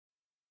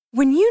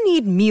When you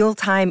need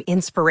mealtime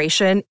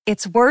inspiration,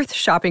 it's worth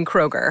shopping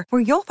Kroger,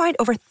 where you'll find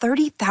over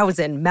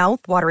 30,000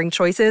 mouth-watering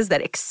choices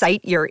that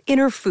excite your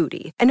inner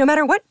foodie. And no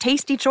matter what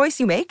tasty choice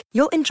you make,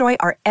 you'll enjoy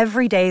our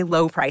everyday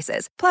low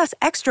prices, plus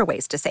extra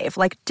ways to save,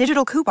 like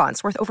digital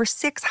coupons worth over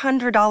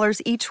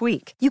 $600 each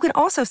week. You can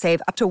also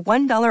save up to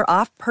 $1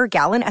 off per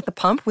gallon at the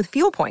pump with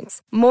fuel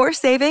points. More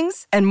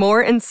savings and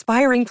more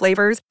inspiring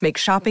flavors make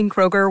shopping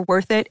Kroger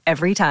worth it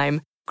every time.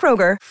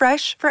 Kroger,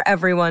 fresh for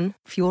everyone.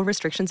 Fuel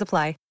restrictions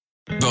apply.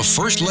 The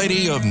First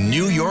Lady of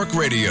New York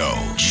Radio,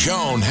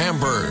 Joan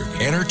Hamburg.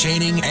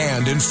 Entertaining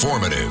and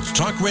informative.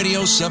 Talk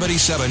Radio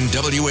 77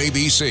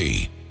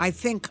 WABC. I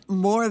think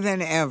more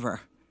than ever,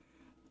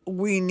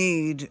 we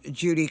need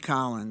Judy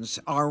Collins,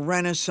 our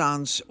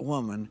Renaissance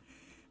woman.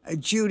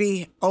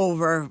 Judy,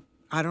 over,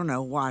 I don't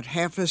know what,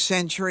 half a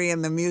century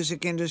in the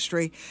music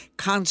industry,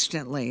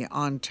 constantly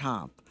on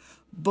top.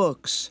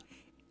 Books,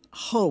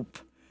 hope.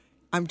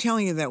 I'm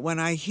telling you that when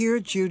I hear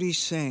Judy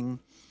sing,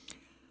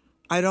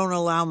 I don't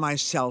allow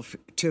myself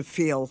to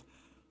feel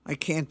I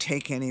can't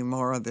take any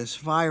more of this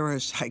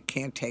virus. I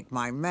can't take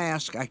my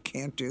mask. I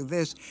can't do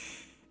this.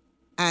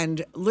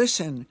 And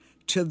listen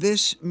to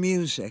this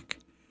music,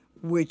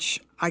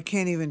 which I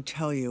can't even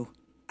tell you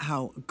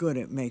how good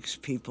it makes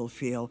people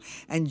feel.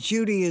 And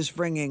Judy is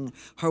bringing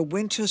her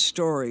winter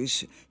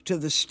stories to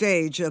the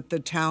stage at the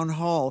Town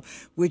Hall,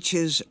 which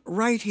is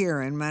right here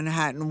in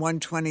Manhattan,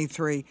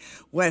 123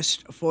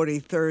 West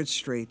 43rd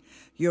Street.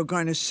 You're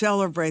going to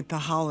celebrate the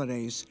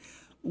holidays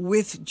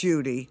with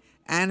Judy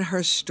and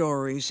her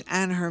stories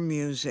and her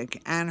music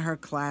and her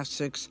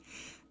classics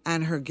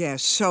and her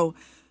guests. So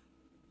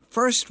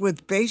first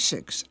with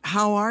basics,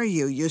 how are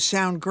you? You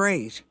sound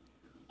great.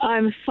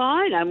 I'm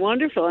fine. I'm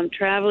wonderful. I'm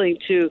traveling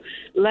to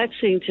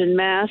Lexington,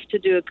 Mass. to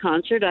do a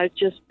concert. I've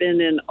just been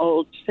in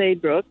Old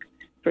Saybrook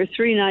for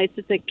 3 nights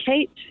at the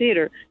Kate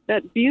Theater,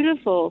 that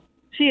beautiful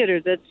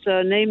theater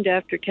that's named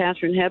after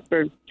Katharine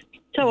Hepburn.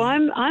 So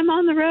I'm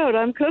on the road.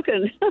 I'm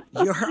cooking.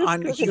 You're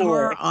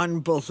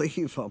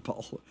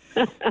unbelievable.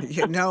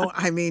 You know,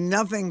 I mean,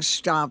 nothing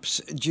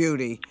stops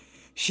Judy.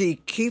 She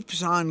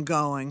keeps on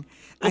going.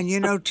 And, you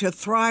know, to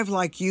thrive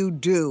like you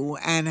do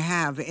and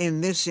have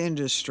in this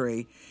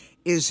industry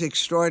is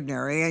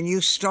extraordinary. And you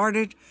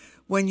started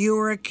when you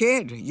were a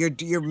kid. You're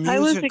musical. I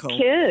was a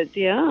kid,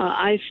 yeah.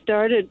 I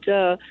started,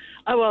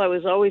 I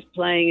was always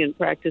playing and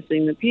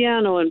practicing the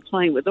piano and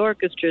playing with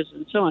orchestras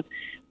and so on.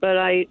 But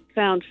I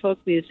found folk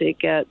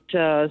music at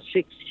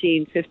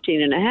 16,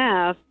 15 and a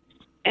half,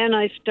 and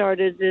I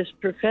started this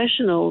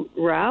professional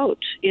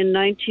route in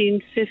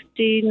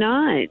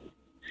 1959.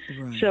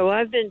 Right. So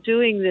I've been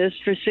doing this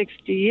for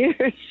 60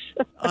 years.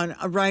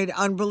 Right,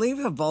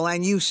 unbelievable.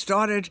 And you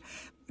started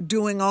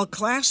doing all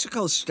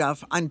classical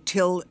stuff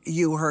until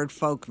you heard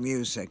folk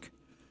music.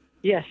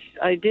 Yes,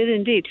 I did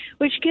indeed,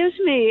 which gives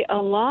me a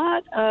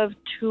lot of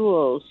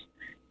tools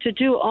to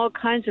do all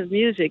kinds of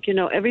music. You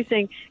know,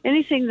 anything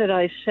that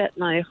I set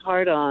my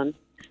heart on,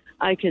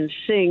 I can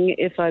sing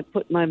if I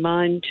put my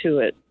mind to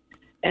it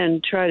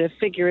and try to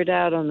figure it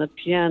out on the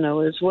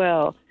piano as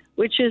well,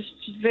 which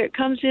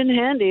comes in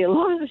handy a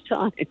lot of the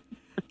time.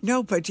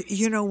 No, but,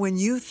 you know, when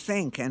you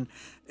think, and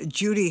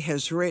Judy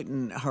has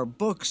written her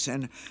books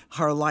and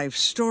her life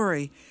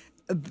story,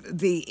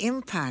 the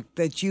impact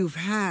that you've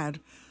had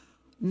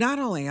not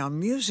only on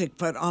music,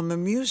 but on the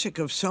music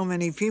of so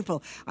many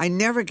people. I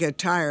never get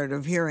tired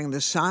of hearing the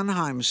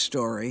Sondheim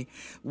story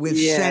with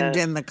Send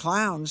in the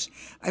Clowns.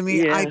 I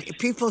mean,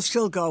 people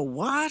still go,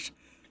 what?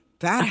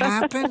 That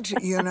happened,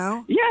 you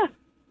know?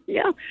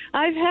 Yeah.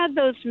 I've had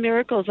those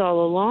miracles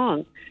all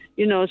along,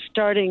 you know,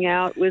 starting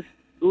out with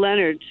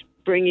Leonard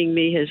bringing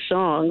me his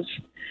songs,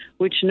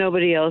 which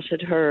nobody else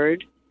had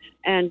heard,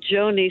 and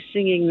Joni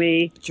singing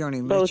me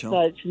Both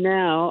Sides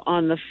Now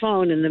on the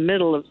phone in the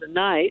middle of the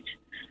night.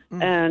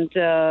 And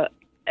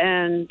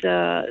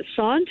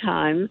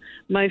Sondheim,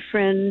 my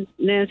friend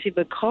Nancy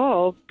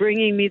Bacall,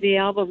 bringing me the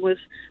album with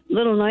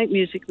Little Night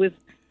Music with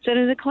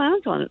Sending the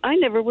Clowns on it. I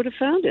never would have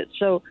found it.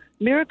 So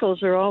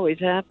miracles are always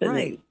happening.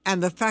 Right.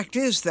 And the fact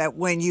is that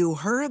when you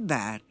heard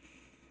that,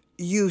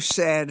 you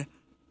said,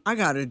 I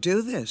got to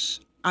do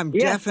this. I'm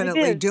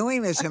definitely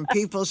doing this. And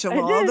people said,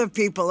 well, other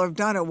people have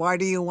done it. Why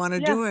do you want to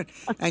do it?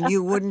 And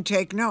you wouldn't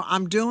take no.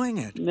 I'm doing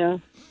it. No.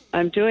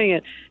 I'm doing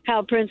it.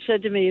 Hal Prince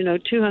said to me, you know,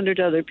 200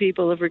 other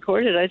people have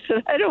recorded. I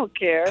said, I don't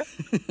care.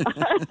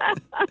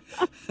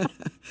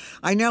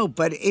 I know,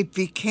 but it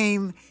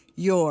became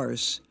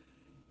yours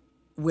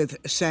with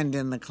Send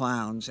in the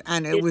Clowns.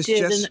 And it was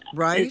just,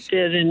 right? It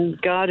did, and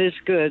God is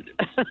good.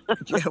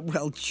 Yeah,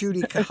 well,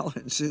 Judy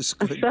Collins is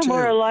good,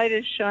 Somewhere too. a light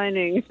is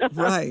shining.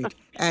 Right.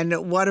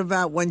 And what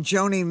about when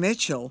Joni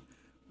Mitchell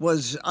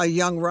was a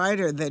young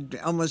writer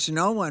that almost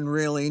no one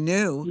really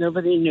knew?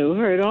 Nobody knew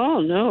her at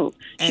all, no.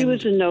 She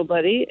was a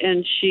nobody,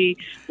 and she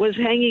was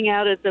hanging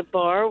out at the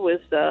bar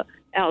with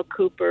Al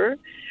Cooper,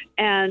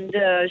 and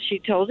she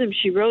told him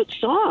she wrote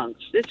songs.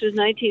 This was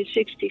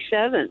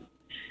 1967.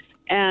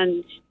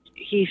 And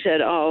he said,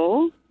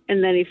 oh,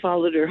 and then he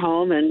followed her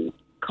home and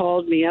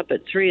called me up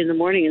at 3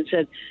 a.m. and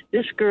said,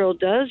 this girl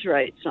does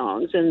write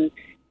songs. And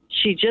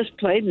she just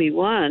played me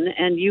one,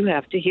 and you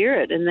have to hear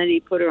it. And then he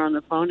put her on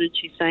the phone, and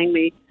she sang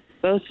me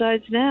Both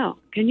Sides Now.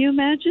 Can you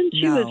imagine?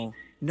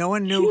 No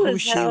one knew who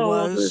she how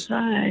old was.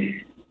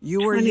 I?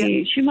 You were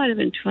 20, she might have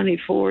been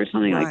 24 or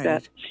something like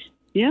that.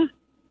 Yeah.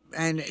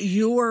 And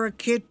you were a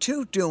kid,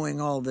 too, doing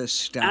all this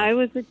stuff. I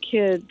was a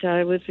kid,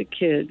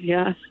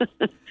 yeah.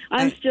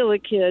 I'm still a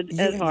kid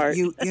at heart.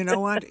 You know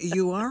what?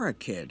 You are a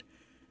kid.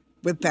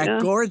 With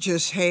that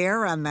gorgeous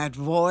hair and that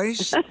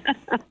voice,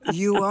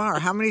 you are.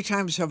 How many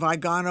times have I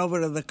gone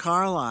over to the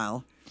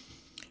Carlisle?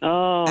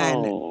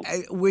 Oh.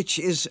 Which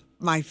is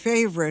my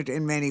favorite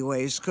in many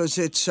ways because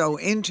it's so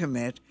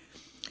intimate.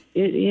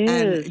 It is.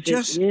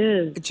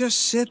 And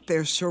just sit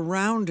there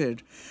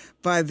surrounded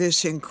by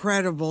this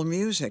incredible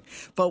music.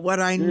 But what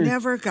I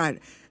never got,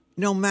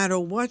 no matter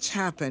what's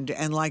happened,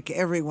 and like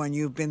everyone,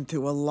 you've been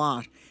through a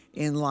lot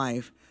in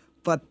life,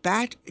 but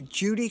that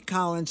Judy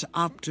Collins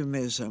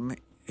optimism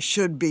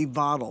should be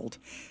bottled.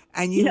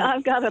 And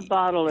I've got to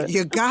bottle it.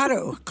 You got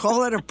to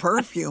call it a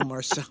perfume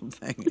or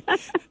something,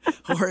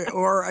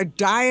 or a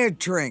diet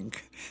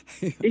drink.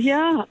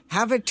 Yeah.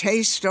 Have a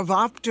taste of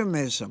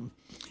optimism.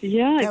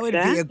 Yeah, that would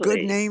be a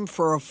good name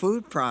for a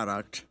food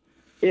product.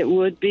 It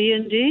would be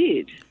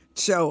indeed.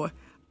 So,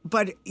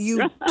 but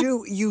you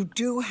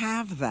do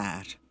have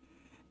that,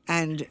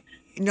 and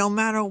no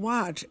matter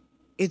what,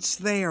 it's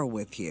there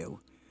with you,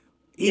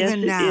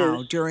 even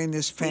now during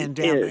this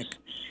pandemic.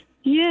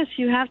 Yes,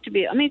 you have to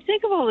be. I mean,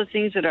 think of all the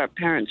things that our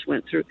parents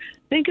went through.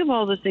 Think of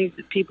all the things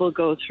that people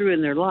go through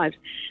in their lives.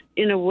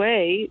 In a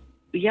way,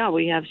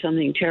 we have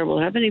something terrible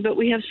happening, but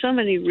we have so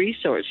many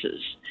resources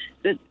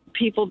that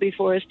people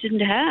before us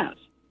didn't have.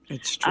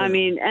 It's true. I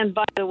mean, and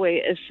by the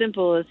way, as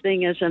simple a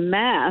thing as a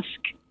mask,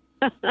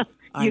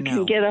 you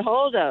can get a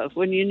hold of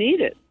when you need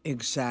it.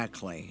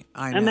 Exactly.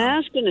 I know. A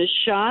mask and a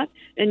shot,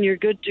 and you're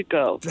good to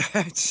go.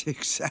 That's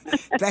exactly.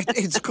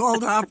 It's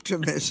called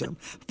optimism,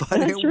 but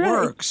it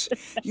works.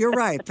 You're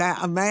right.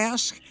 A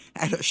mask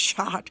and a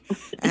shot,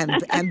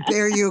 and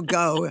there you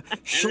go,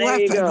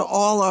 schlepping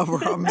all over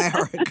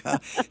America.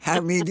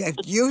 I mean,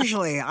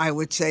 usually I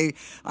would say,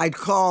 I'd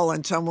call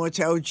and someone would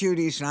say, "Oh,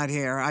 Judy's not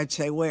here." I'd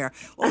say, "Where?"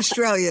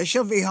 "Australia.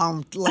 She'll be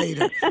home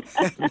later."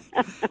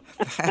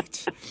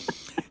 That's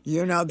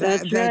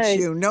right.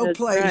 you. No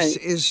place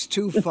is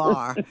too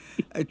far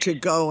to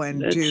go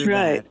and do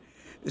that.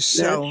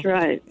 So, that's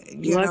right.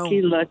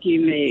 Lucky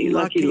me.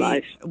 Lucky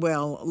life.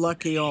 Well,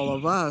 lucky all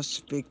of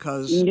us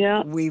because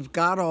we've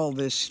got all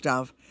this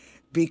stuff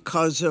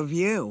because of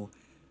you,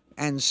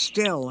 and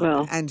still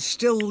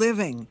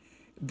living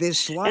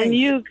this life. And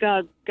you,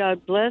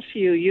 God bless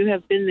you. You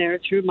have been there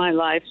through my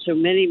life so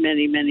many,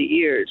 many, many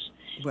years.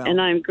 Well,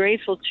 and I'm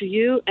grateful to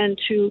you and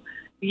to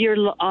your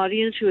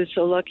audience who is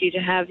so lucky to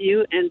have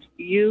you, and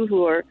you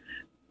who are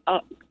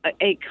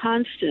a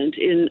constant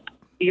in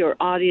your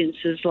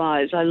audience's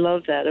lives. I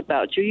love that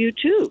about you. You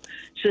too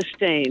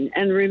sustain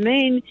and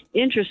remain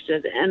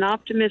interested and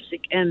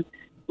optimistic and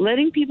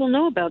letting people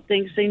know about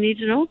things they need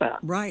to know about.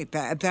 Right.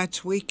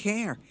 That's we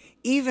care.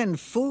 Even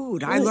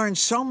food. Right. I learned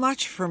so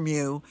much from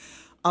you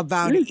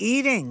about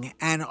eating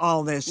and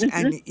all this.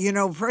 Mm-hmm.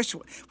 And, first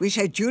we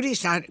said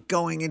Judy's not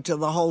going into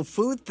the whole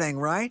food thing,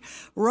 right?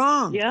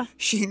 Wrong. Yeah.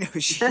 She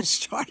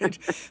started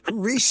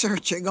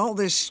researching all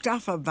this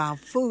stuff about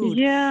food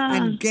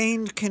and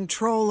gained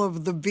control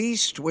of the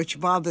beast, which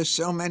bothers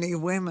so many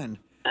women.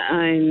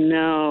 I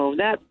know.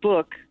 That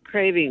book,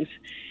 Cravings,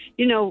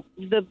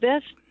 the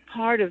best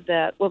part of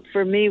that, well,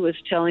 for me, was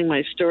telling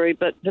my story,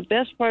 but the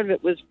best part of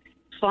it was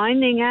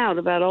finding out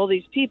about all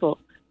these people.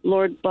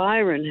 Lord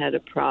Byron had a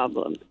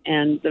problem,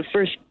 and the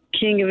first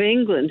King of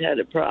England had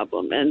a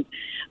problem, and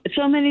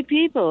so many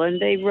people.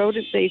 And they wrote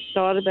it, they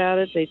thought about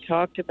it, they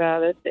talked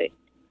about it. It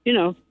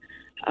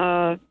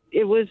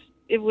was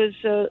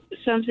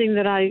something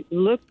that I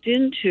looked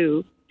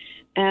into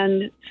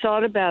and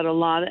thought about a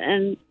lot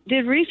and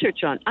did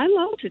research on. I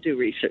love to do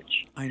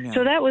research. I know.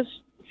 So that was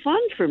fun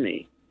for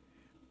me.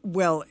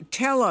 Well,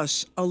 tell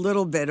us a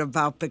little bit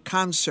about the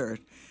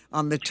concert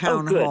on the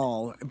town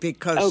hall,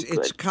 because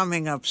it's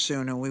coming up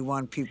soon and we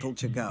want people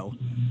to go.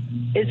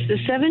 It's the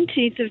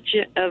 17th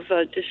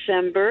of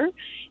December,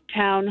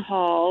 town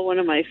hall, one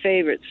of my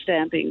favorite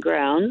stamping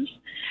grounds.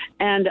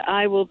 And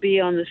I will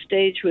be on the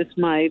stage with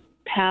my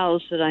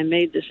pals that I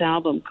made this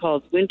album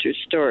called Winter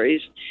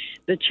Stories.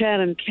 The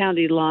Chatham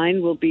County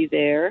Line will be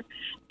there.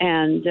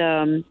 And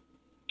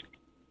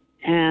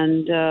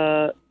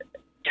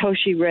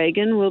Toshi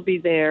Reagan will be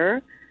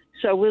there.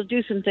 So we'll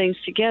do some things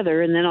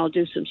together, and then I'll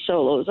do some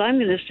solos. I'm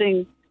going to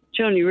sing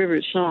Joni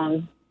River's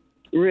song,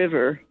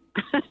 River.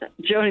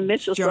 Joni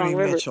Mitchell's song,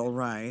 River. Joni Mitchell,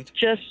 right.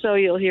 Just so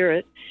you'll hear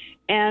it.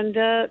 And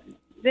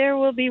there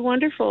will be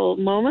wonderful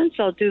moments.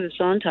 I'll do the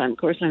Sondheim. Of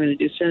course, I'm going to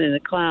do Sending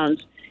the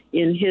Clowns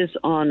in his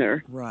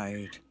honor.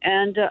 Right.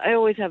 And I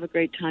always have a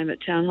great time at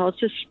Town Hall.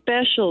 It's a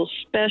special,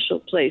 special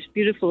place.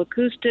 Beautiful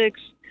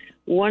acoustics,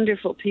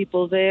 wonderful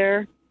people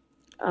there.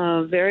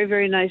 Very,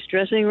 very nice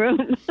dressing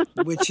room.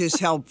 Which is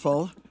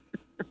helpful.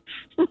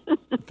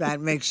 That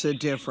makes a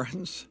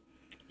difference.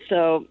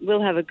 So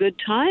we'll have a good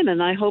time,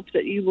 and I hope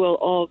that you will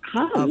all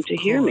come to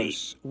hear me. Of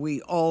course,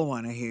 we all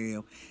want to hear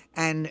you.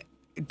 And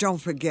don't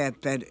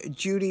forget that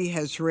Judy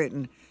has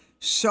written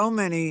so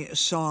many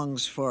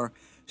songs for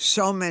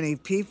so many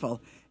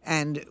people.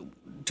 And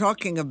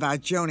talking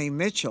about Joni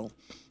Mitchell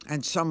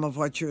and some of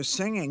what you're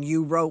singing,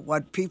 you wrote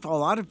what a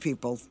lot of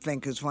people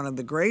think is one of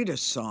the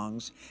greatest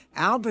songs,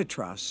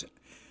 Albatross,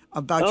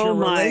 about your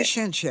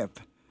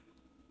relationship.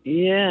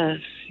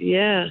 Yes.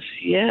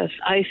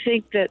 I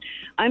think that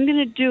I'm going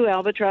to do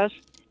Albatross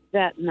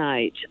that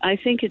night. I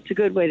think it's a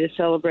good way to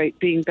celebrate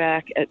being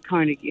back at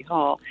Carnegie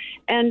Hall.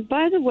 And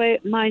by the way,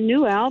 my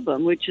new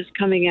album, which is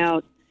coming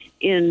out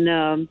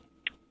in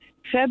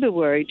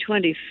February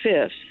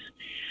 25th,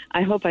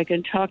 I hope I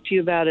can talk to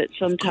you about it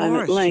sometime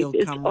at length.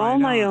 It's all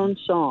my own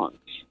songs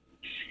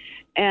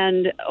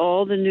and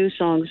all the new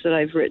songs that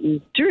I've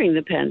written during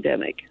the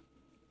pandemic.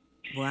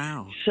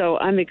 Wow. So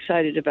I'm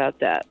excited about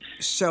that.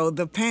 So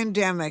the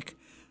pandemic,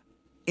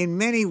 in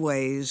many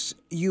ways,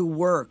 you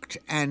worked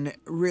and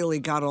really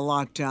got a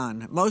lot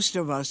done. Most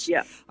of us,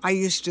 I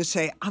used to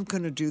say, I'm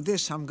going to do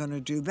this, I'm going to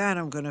do that,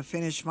 I'm going to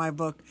finish my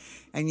book.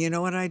 And you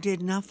know what? I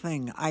did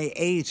nothing. I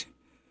ate,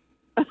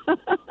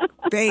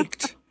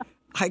 baked.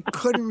 I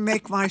couldn't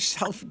make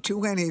myself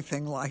do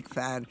anything like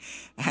that.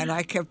 And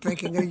I kept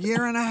thinking, a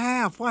year and a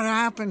half, what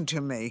happened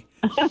to me?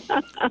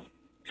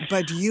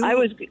 But you... I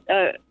was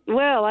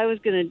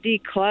going to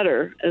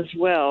declutter as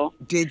well.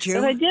 Did you?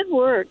 But I did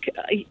work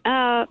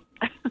a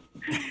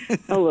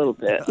little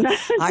bit.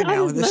 I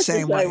know, the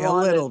same way, a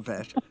little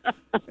bit.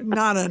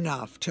 Not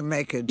enough to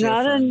make a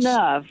difference.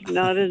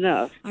 Not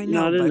enough. I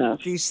know, but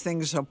enough. These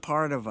things are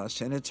part of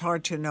us, and it's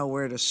hard to know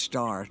where to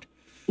start.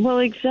 Well,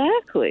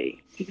 exactly.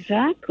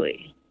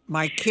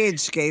 My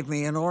kids gave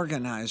me an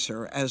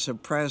organizer as a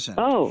present.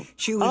 Oh.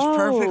 She was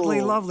perfectly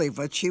lovely,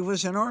 but she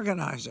was an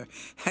organizer,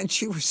 and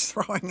she was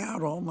throwing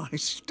out all my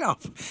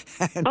stuff.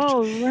 And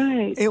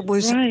right. It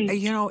was,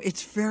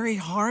 it's very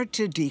hard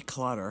to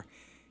declutter.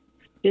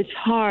 It's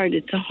hard.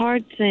 It's a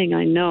hard thing,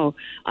 I know.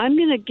 I'm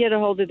going to get a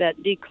hold of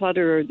that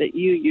declutterer that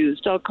you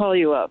used. I'll call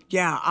you up.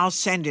 Yeah, I'll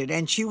send it.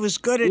 And she was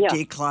good at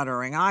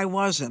decluttering. I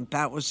wasn't.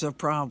 That was the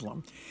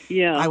problem.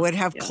 Yeah. I would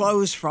have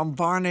clothes from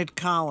Barnet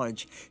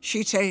College.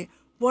 She'd say,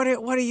 What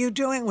are you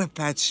doing with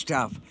that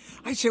stuff?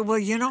 I said, well,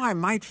 I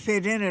might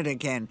fit in it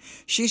again.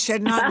 She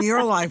said, not in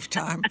your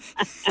lifetime.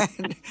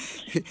 And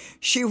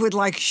she would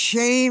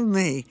shame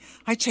me.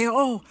 I'd say,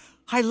 oh,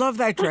 I love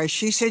that dress.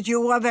 She said,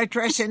 you wore that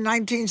dress in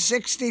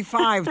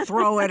 1965.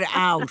 Throw it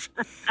out.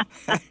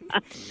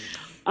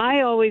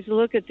 I always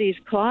look at these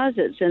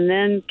closets, and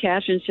then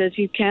Catherine says,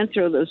 you can't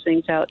throw those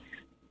things out.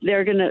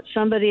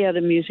 Somebody at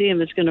a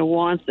museum is going to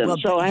want them.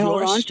 So I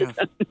hold on to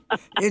them.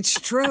 It's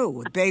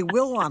true. They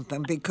will want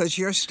them because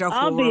your stuff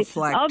will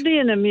reflect. I'll be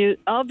in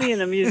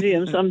a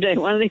museum someday,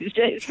 one of these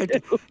days,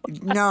 too.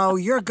 No,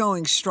 you're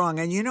going strong.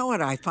 And you know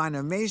what I find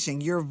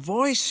amazing? Your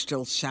voice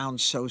still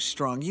sounds so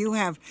strong. You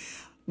have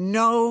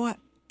no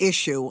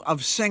issue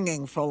of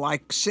singing for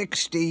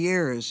 60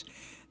 years.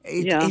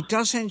 It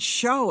doesn't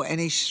show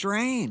any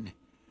strain.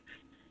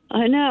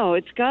 I know.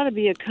 It's got to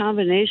be a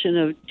combination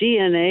of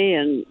DNA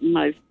and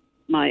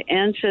my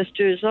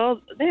ancestors.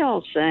 They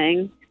all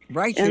sang.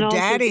 Right. Your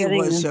daddy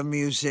was a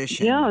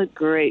musician. Yeah, a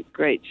great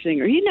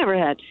singer. He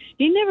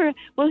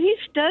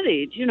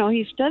studied.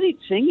 He studied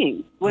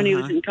singing when he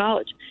was in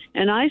college.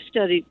 And I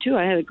studied, too.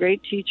 I had a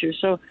great teacher.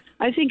 So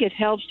I think it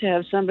helps to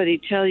have somebody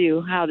tell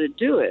you how to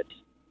do it.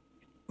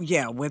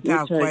 Yeah,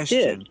 without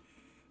question.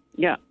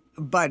 Yeah.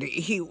 But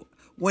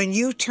when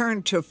you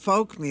turned to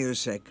folk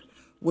music,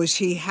 was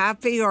he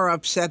happy or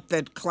upset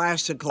that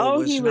classical was not?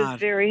 Oh, he was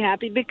very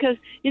happy because,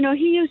 he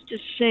used to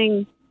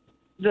sing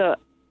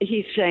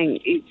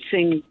he'd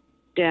sing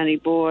Danny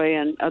Boy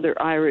and other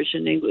Irish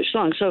and English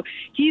songs. So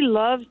he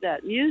loved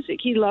that music.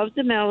 He loved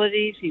the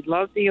melodies. He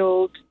loved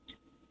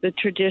the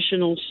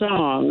traditional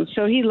songs.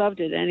 So he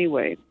loved it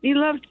anyway. He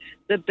loved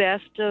the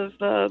best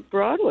of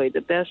Broadway,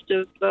 the best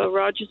of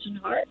Rodgers and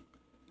Hart.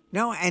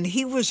 No, and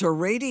he was a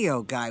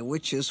radio guy,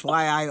 which is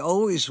why I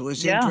always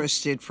was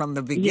interested from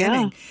the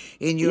beginning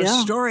in your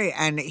story.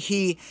 And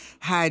he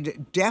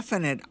had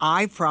definite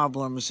eye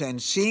problems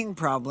and seeing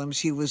problems.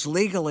 He was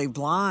legally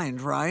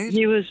blind, right?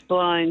 He was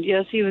blind.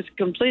 Yes, he was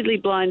completely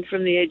blind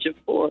from the age of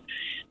 4.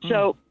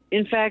 So,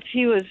 in fact,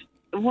 he was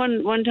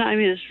one time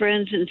his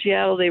friends in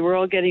Seattle, they were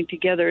all getting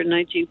together in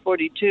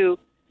 1942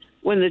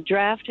 when the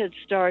draft had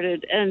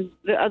started, and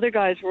the other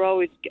guys were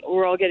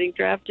all getting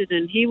drafted,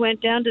 and he went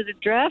down to the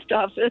draft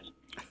office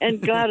and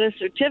got a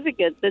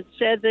certificate that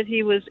said that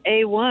he was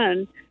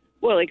A1,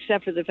 well,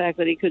 except for the fact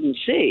that he couldn't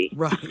see.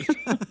 Right.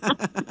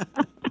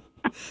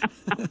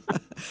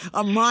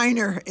 A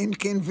minor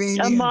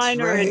inconvenience. A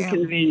minor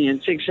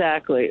inconvenience,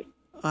 exactly.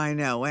 I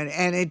know,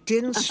 and it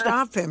didn't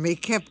stop him. He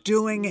kept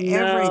doing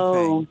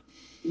everything.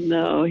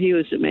 No, he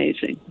was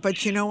amazing.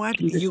 But you know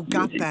what? You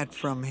got that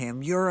from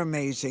him. You're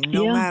amazing.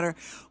 No matter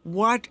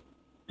what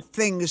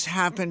things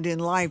happened in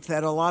life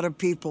that a lot of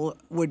people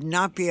would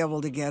not be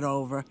able to get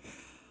over,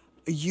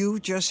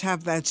 you just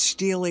have that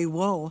steely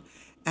wool,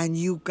 and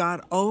you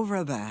got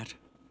over that.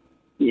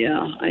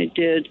 Yeah, I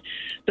did.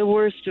 The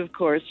worst, of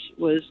course,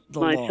 was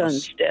my loss.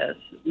 son's death.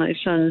 My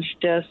son's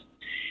death,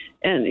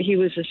 and he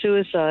was a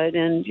suicide.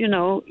 And you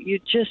don't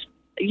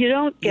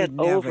get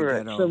over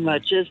it so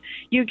much as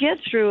you get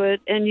through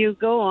it, and you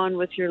go on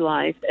with your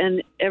life.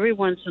 And every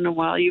once in a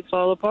while, you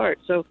fall apart.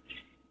 So,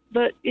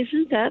 but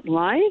isn't that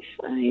life?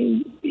 I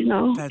mean,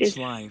 that's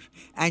life.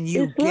 And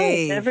you it's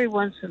gave life every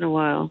once in a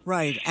while.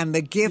 Right, and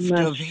the gift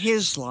of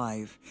his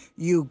life,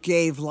 you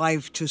gave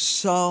life to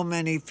so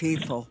many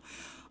people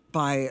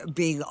by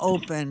being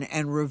open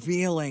and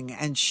revealing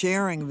and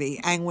sharing the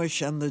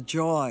anguish and the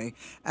joy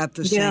at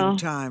the same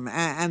time.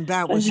 And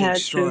that was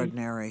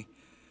extraordinary.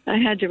 I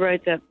had to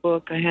write that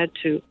book. I had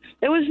to.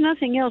 There was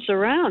nothing else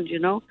around,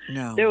 No.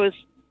 There was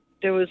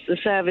The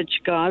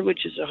Savage God,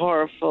 which is a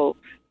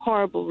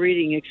horrible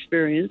reading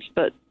experience,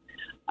 but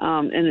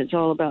and it's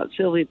all about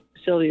Sylvia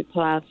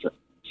Plath's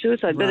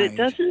suicide. But it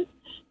doesn't.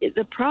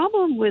 The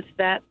problem with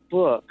that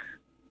book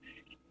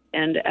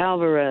and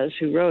Alvarez,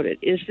 who wrote it,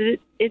 is that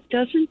it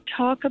doesn't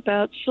talk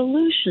about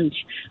solutions.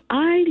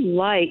 I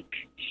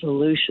like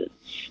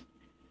solutions.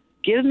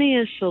 Give me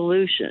a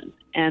solution,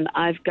 and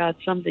I've got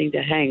something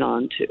to hang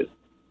on to.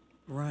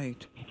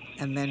 Right,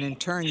 and then in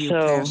turn you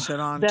pass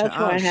it on to us. That's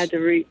why I had to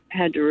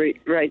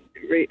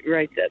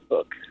write that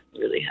book.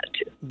 Really had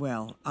to.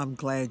 Well, I'm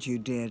glad you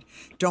did.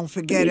 Don't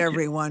forget,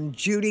 everyone,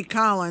 Judy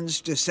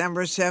Collins,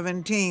 December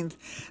 17th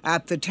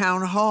at the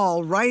Town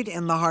Hall, right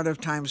in the heart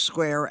of Times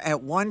Square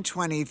at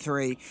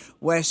 123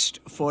 West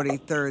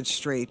 43rd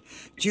Street.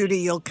 Judy,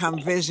 you'll come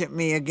visit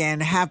me again.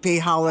 Happy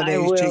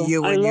holidays to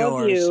you and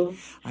yours. You.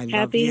 I love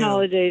Happy you.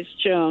 holidays,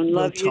 Joan.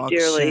 Love you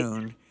dearly.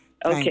 Soon.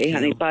 Okay,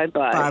 honey.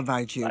 Bye-bye.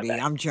 Bye-bye, Judy.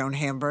 Bye-bye. I'm Joan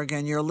Hamburg,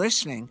 and you're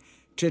listening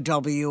to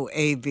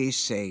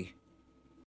WABC.